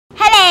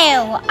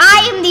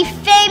I am the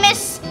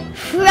famous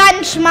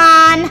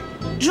Frenchman,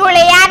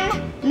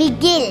 Julian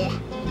Miguel.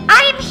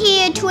 I am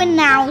here to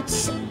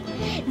announce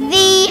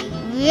the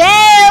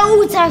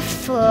Rose of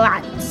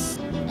France.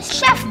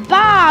 Chef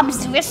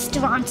Bob's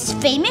restaurant's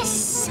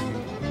famous,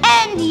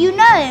 and you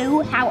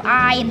know how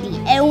I am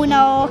the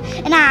owner,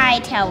 and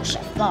I tell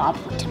Chef Bob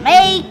what to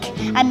make.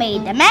 I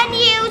made the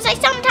menus, I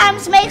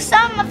sometimes make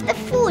some of the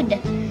food.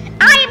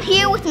 I am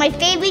here with my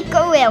favorite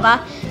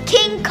gorilla,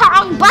 King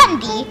Kong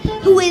Bundy,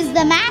 who is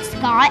the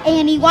mascot,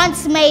 and he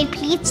once made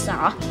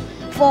pizza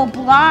for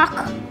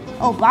Barack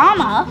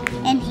Obama,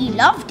 and he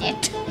loved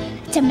it.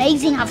 It's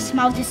amazing how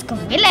smart this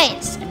gorilla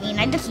is. I mean,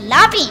 I just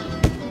love him.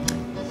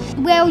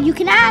 Well, you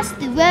can ask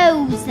the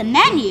Rose the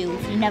menu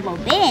if you've never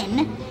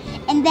been,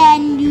 and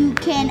then you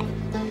can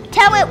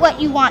tell it what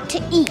you want to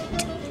eat.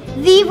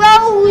 The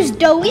Rose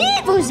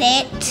delivers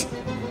it,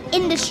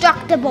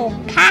 indestructible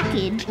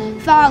package,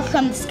 falls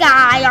from the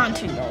sky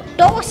onto your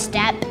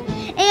doorstep,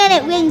 and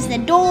it rings the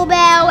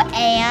doorbell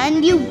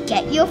and you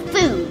get your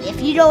food.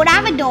 If you don't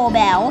have a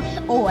doorbell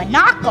or a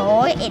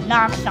knocker, it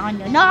knocks on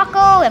your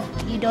knocker. If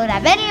you don't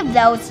have any of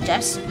those,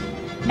 just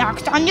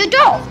knocks on your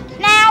door.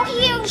 Now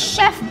here's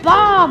Chef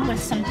Bob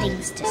with some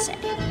things to say.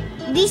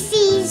 This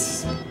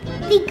is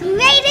the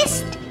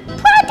greatest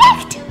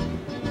product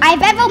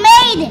I've ever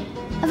made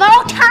of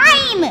all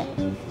time.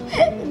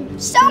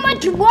 So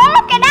much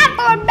work and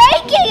effort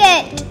making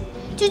it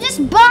to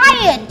just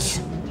buy it.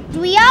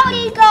 We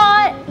already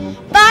got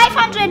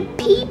 500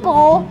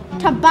 people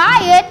to buy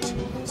it,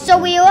 so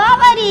we're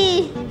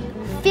already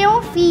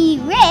filthy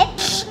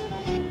rich.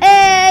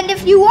 And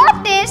if you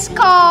want this,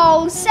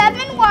 call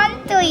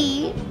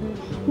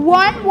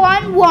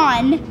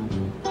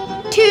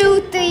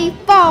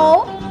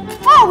 713-111-234.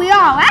 Before we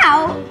all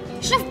out,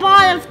 Chef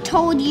Bob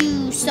told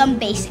you some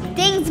basic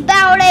things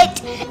about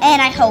it,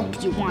 and I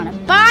hope you want to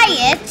buy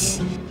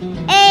it.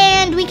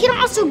 And we can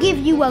also give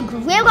you a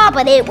gorilla,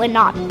 but it would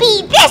not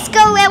be this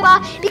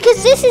gorilla,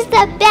 because this is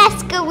the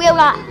best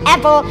gorilla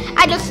ever.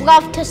 I just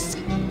love to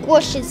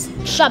squish his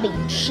chubby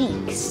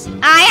cheeks.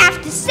 I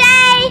have to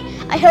say,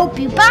 I hope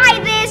you buy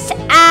this,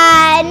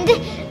 and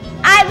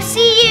I'll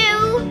see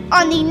you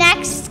on the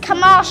next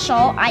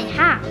commercial I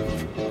have.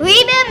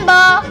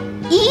 Remember,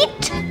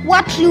 eat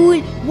what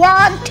you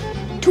want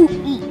to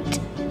eat.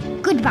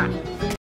 Goodbye.